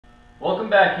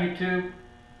Welcome back, YouTube.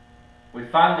 We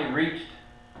finally reached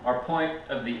our point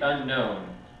of the unknown,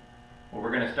 where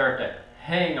we're going to start to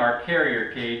hang our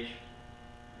carrier cage.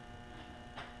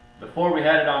 Before we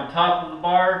had it on top of the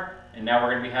bar, and now we're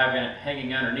going to be having it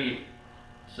hanging underneath.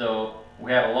 So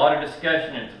we have a lot of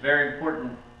discussion, and it's a very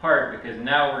important part because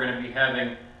now we're going to be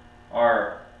having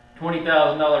our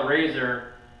 $20,000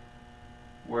 razor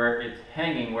where it's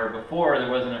hanging, where before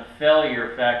there wasn't a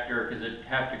failure factor because it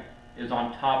is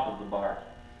on top of the bar.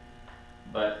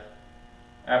 But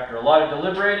after a lot of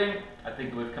deliberating, I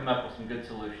think we've come up with some good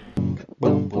solutions.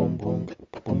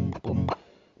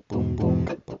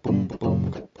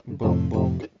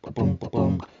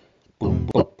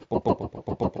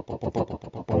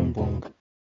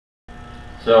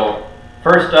 So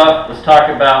first off, let's talk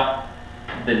about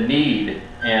the need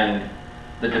and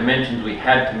the dimensions we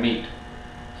had to meet.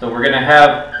 So we're going to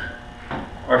have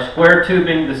our square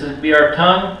tubing. This will be our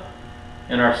tongue,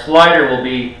 and our slider will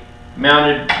be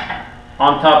mounted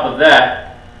on top of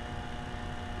that.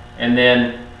 And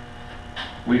then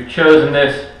we've chosen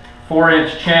this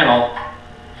 4-inch channel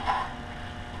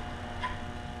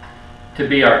to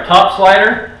be our top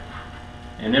slider,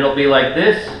 and it'll be like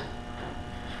this.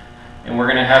 And we're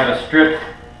going to have a strip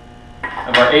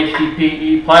of our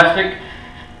HDPE plastic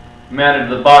mounted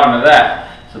to the bottom of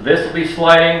that. So this will be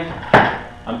sliding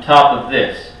on top of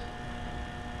this.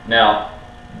 Now,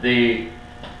 the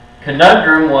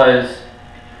conundrum was,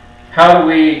 how do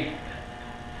we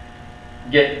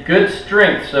get good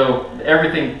strength so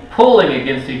everything pulling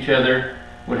against each other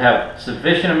would have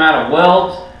sufficient amount of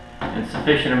welds and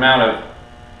sufficient amount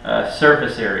of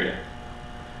surface area.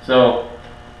 So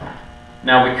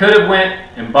now we could have went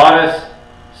and bought us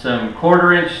some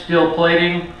 1/4-inch steel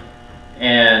plating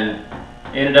and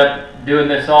ended up doing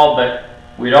this all, but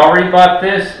we'd already bought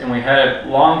this and we had a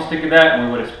long stick of that, and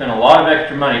we would have spent a lot of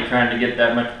extra money trying to get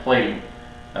that much plating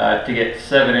to get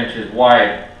 7 inches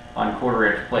wide on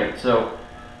 1/4-inch plate. So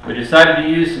we decided to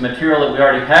use some material that we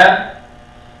already had,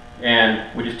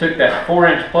 and we just took that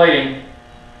 4-inch plating,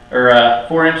 or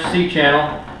 4-inch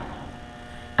C-channel,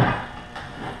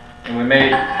 and we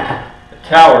made a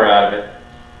tower out of it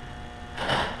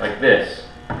like this.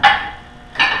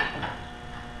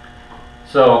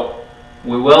 So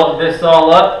we welded this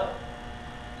all up,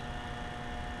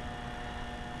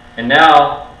 and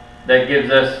now that gives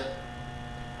us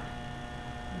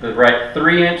the right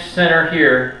 3-inch center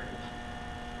here,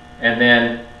 and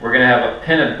then we're going to have a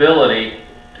pinnability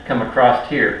to come across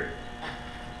here.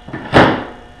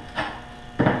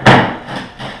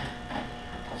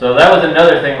 So that was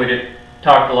another thing we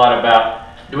talked a lot about.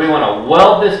 Do we want to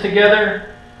weld this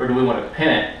together, or do we want to pin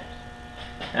it?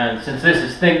 And since this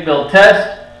is think, build,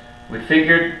 test, we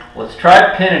figured let's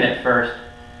try pinning it first,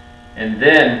 and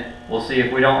then we'll see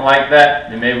if we don't like that,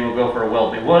 then maybe we'll go for a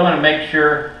weld. We want to make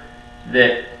sure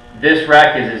that this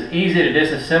rack is as easy to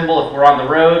disassemble if we're on the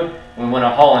road. We want to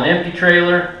haul an empty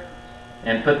trailer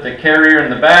and put the carrier in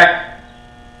the back,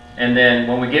 and then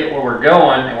when we get where we're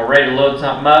going and we're ready to load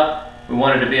something up, we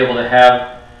wanted to be able to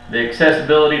have the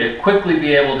accessibility to quickly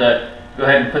be able to go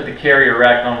ahead and put the carrier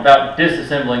rack on without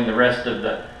disassembling the rest of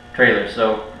the trailer.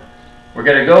 So we're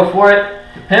going to go for it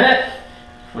to pin it.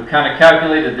 We kind of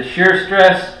calculated the shear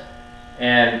stress,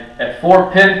 and at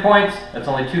 4 pin points, that's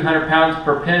only 200 pounds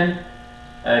per pin.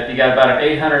 If you got about an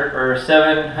 800 or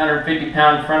 750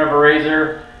 pound front of a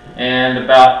razor and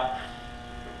about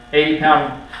 80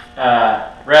 pound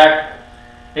rack,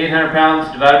 800 pounds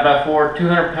divided by 4,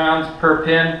 200 pounds per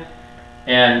pin.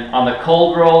 And on the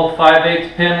cold roll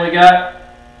 5/8 pin we got,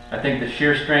 I think the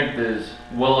shear strength is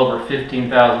well over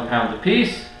 15,000 pounds a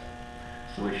piece.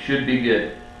 So we should be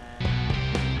good.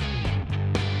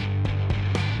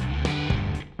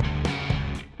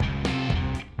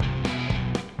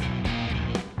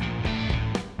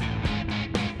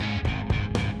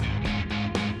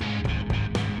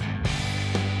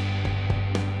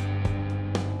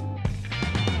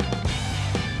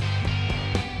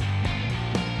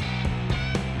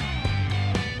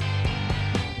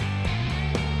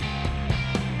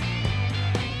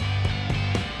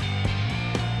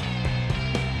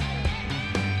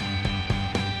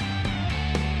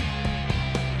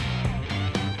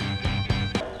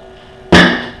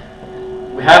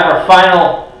 We have our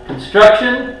final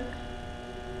construction,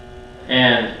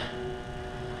 and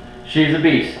she's a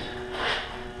beast.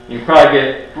 You can probably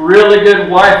get really good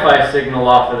Wi-Fi signal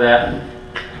off of that,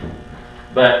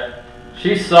 but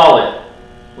she's solid.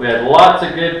 We had lots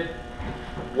of good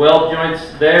weld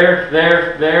joints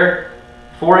there,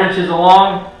 4 inches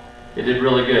along. It did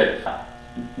really good.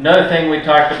 Another thing we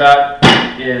talked about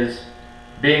is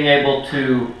being able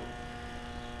to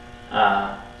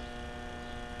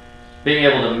being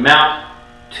able to mount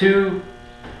to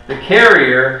the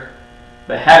carrier,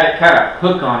 but have it kind of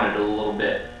hook on it a little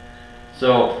bit.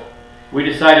 So we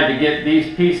decided to get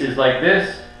these pieces like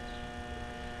this,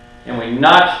 and we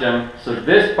notched them so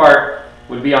this part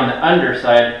would be on the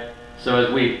underside. So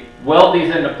as we weld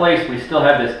these into place, we still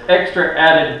have this extra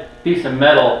added piece of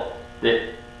metal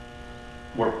that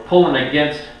we're pulling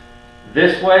against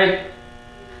this way,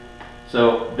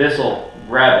 so this will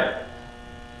grab it.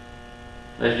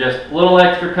 There's just a little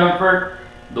extra comfort.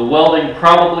 The welding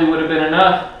probably would have been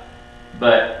enough,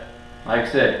 but like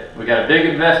I said, we got a big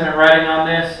investment riding on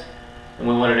this, and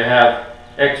we wanted to have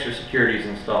extra securities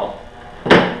installed.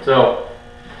 So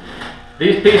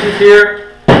these pieces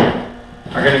here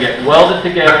are going to get welded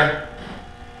together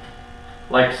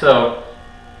like so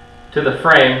to the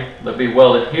frame. They'll be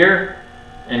welded here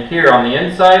and here on the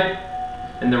inside.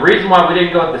 And the reason why we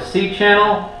didn't go with the C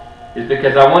channel is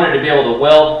because I wanted to be able to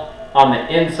weld on the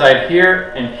inside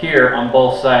here and here on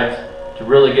both sides to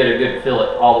really get a good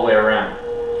fillet all the way around.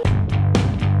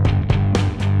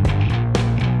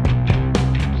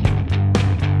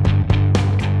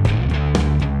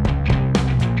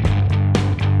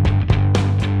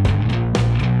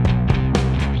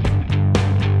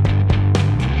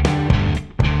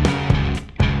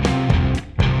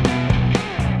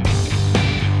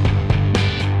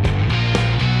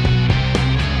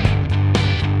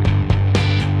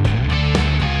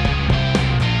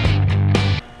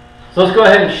 So let's go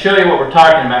ahead and show you what we're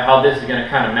talking about, how this is going to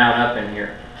kind of mount up in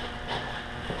here.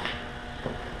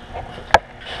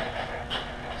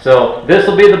 So this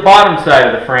will be the bottom side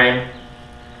of the frame,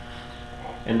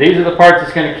 and these are the parts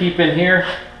it's going to keep in here,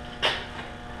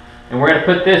 and we're going to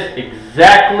put this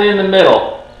exactly in the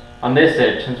middle on this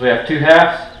edge since we have two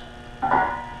halves.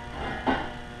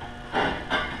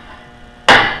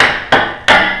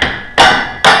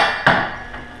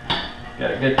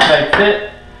 Got a good tight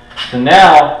fit. So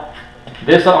now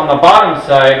this on the bottom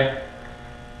side,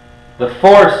 the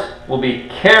force will be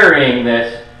carrying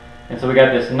this, and so we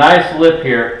got this nice lip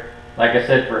here, like I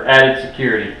said, for added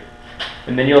security.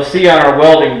 And then you'll see on our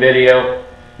welding video,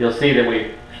 you'll see that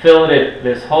we filleted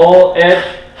this whole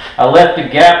edge. I left a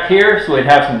gap here so we'd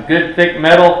have some good thick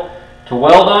metal to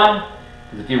weld on,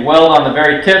 because if you weld on the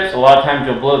very tips, a lot of times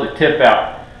you'll blow the tip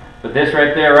out. But this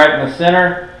right there, right in the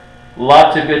center,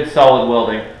 lots of good solid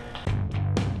welding.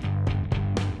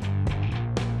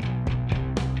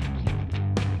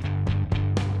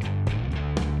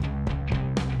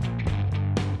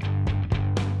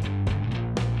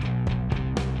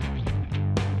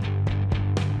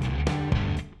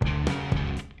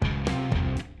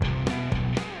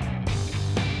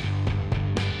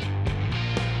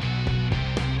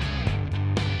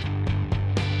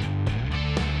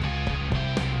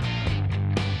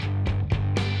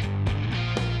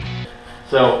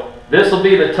 So this will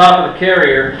be the top of the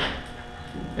carrier,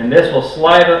 and this will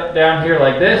slide up down here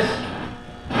like this,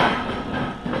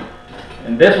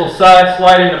 and this will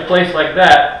slide into place like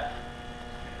that.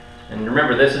 And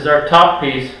remember, this is our top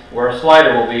piece where our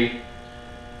slider will be,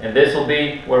 and this will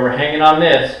be where we're hanging on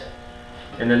this.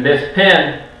 And then this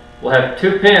pin will have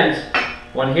two pins,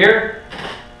 one here,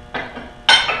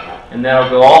 and that'll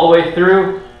go all the way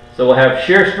through. So we'll have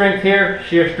shear strength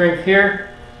here,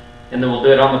 and then we'll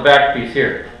do it on the back piece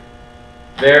here,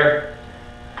 there,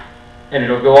 and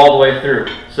it'll go all the way through.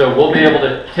 So we'll be able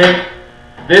to take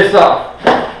this off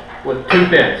with two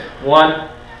pins, 1,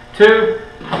 2,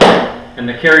 and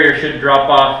the carrier should drop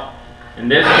off,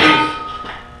 and this piece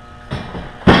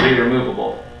will be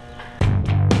removable.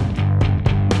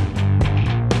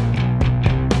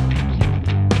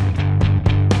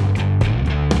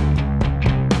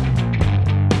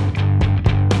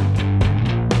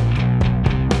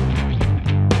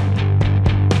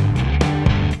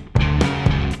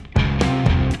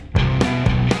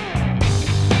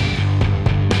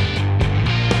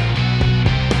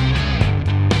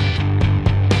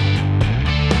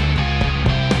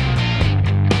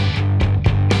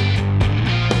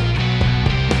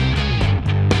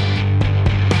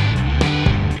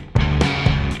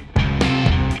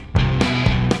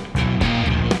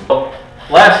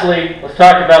 Lastly, let's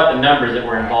talk about the numbers that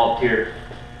were involved here.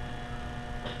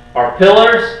 Our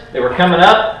pillars, they were coming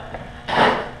up.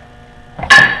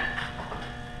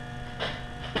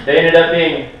 They ended up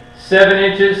being 7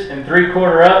 inches and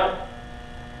 3/4 up,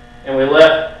 and we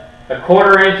left a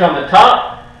 1/4 inch on the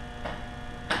top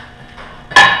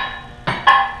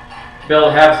to be able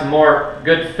to have some more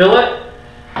good fillet.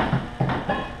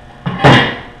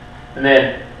 And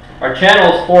then our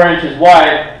channel is 4 inches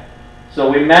wide. So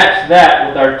we matched that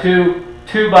with our two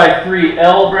 2x3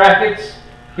 L brackets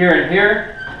here and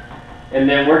here. And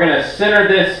then we're going to center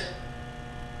this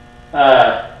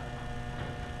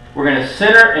we're going to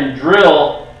center and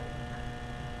drill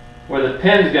where the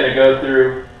pin's going to go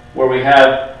through, where we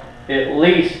have at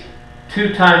least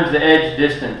 2 times the edge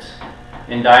distance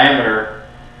in diameter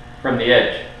from the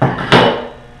edge.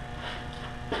 So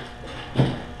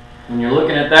when you're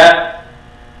looking at that,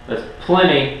 that's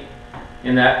plenty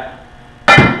in that,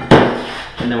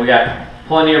 and then we got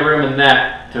plenty of room in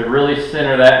that to really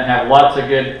center that and have lots of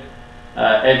good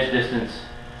edge distance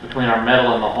between our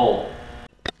metal and the hole.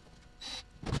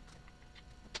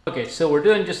 Okay, so we're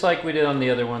doing just like we did on the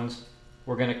other ones.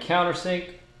 We're going to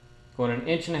countersink, going 1.5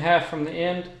 inches from the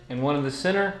end and 1 in the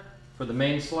center for the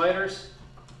main sliders.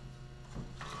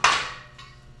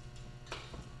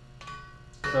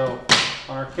 So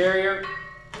on our carrier,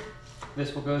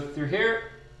 this will go through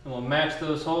here, and we'll match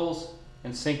those holes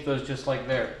and sink those just like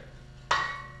there.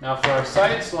 Now for our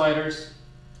side sliders,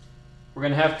 we're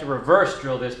going to have to reverse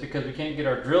drill this because we can't get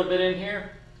our drill bit in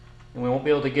here, and we won't be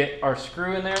able to get our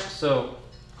screw in there. So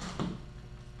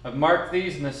I've marked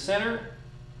these in the center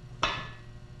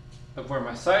of where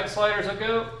my side sliders will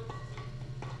go,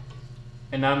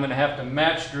 and now I'm going to have to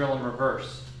match drill in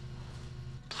reverse.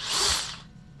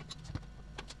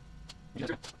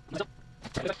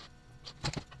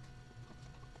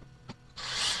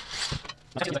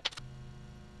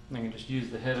 I can just use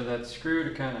the head of that screw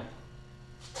to kind of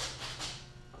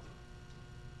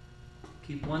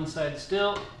keep one side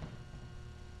still.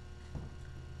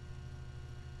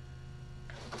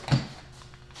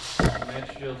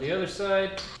 Match drill the other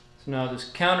side. So now I'll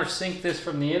just countersink this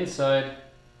from the inside.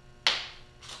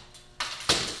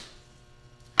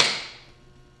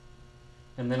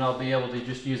 And then I'll be able to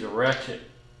just use a ratchet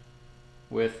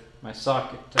with my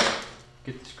socket to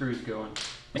get the screws going.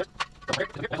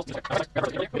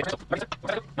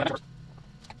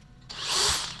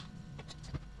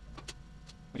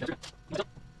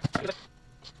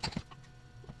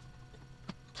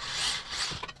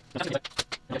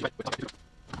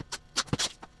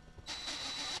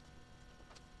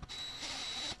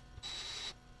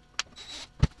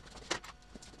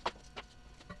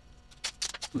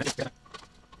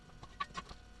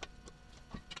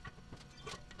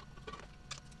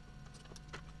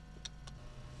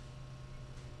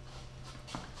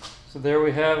 So there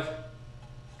we have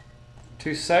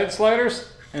 2 side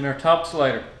sliders and our top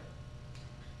slider.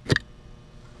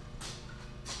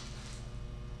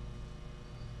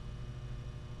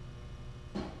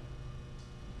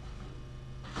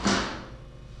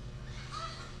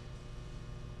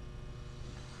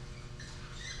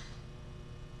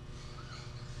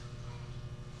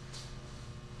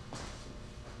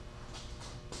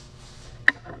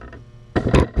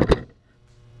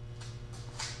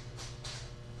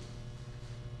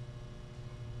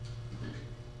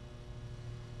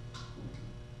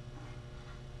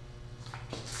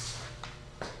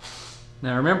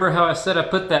 Now remember how I said I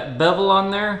put that bevel on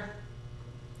there?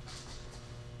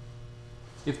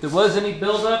 If there was any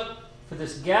buildup for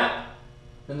this gap,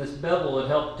 then this bevel would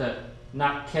help to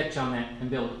not catch on that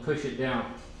and be able to push it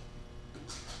down.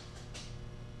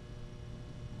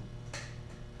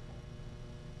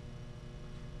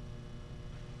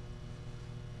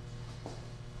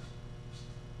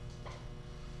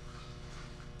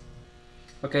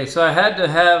 Okay, so I had to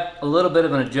have a little bit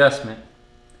of an adjustment.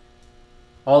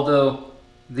 Although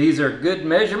these are good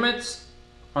measurements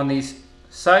on these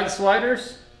side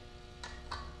sliders,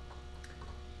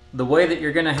 the way that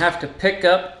you're going to have to pick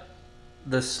up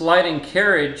the sliding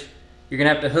carriage, you're going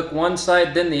to have to hook one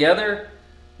side then the other.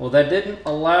 Well, that didn't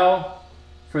allow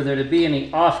for there to be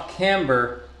any off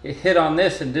camber. It hit on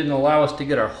this and didn't allow us to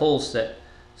get our hole set.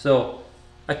 So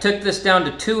I took this down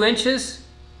to 2 inches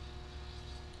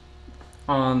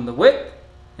on the width,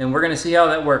 and we're going to see how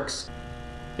that works.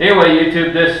 Anyway,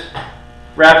 YouTube, this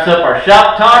wraps up our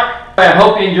shop talk. I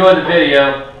hope you enjoyed the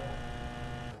video.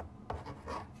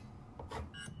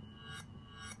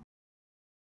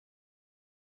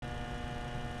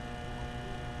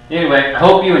 Anyway, I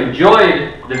hope you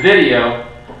enjoyed the video.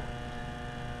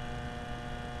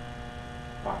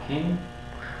 Walking?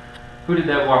 Who did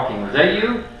that walking? Was that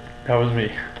you? That was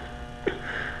me.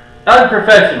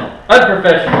 Unprofessional.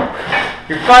 Unprofessional.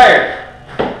 You're fired.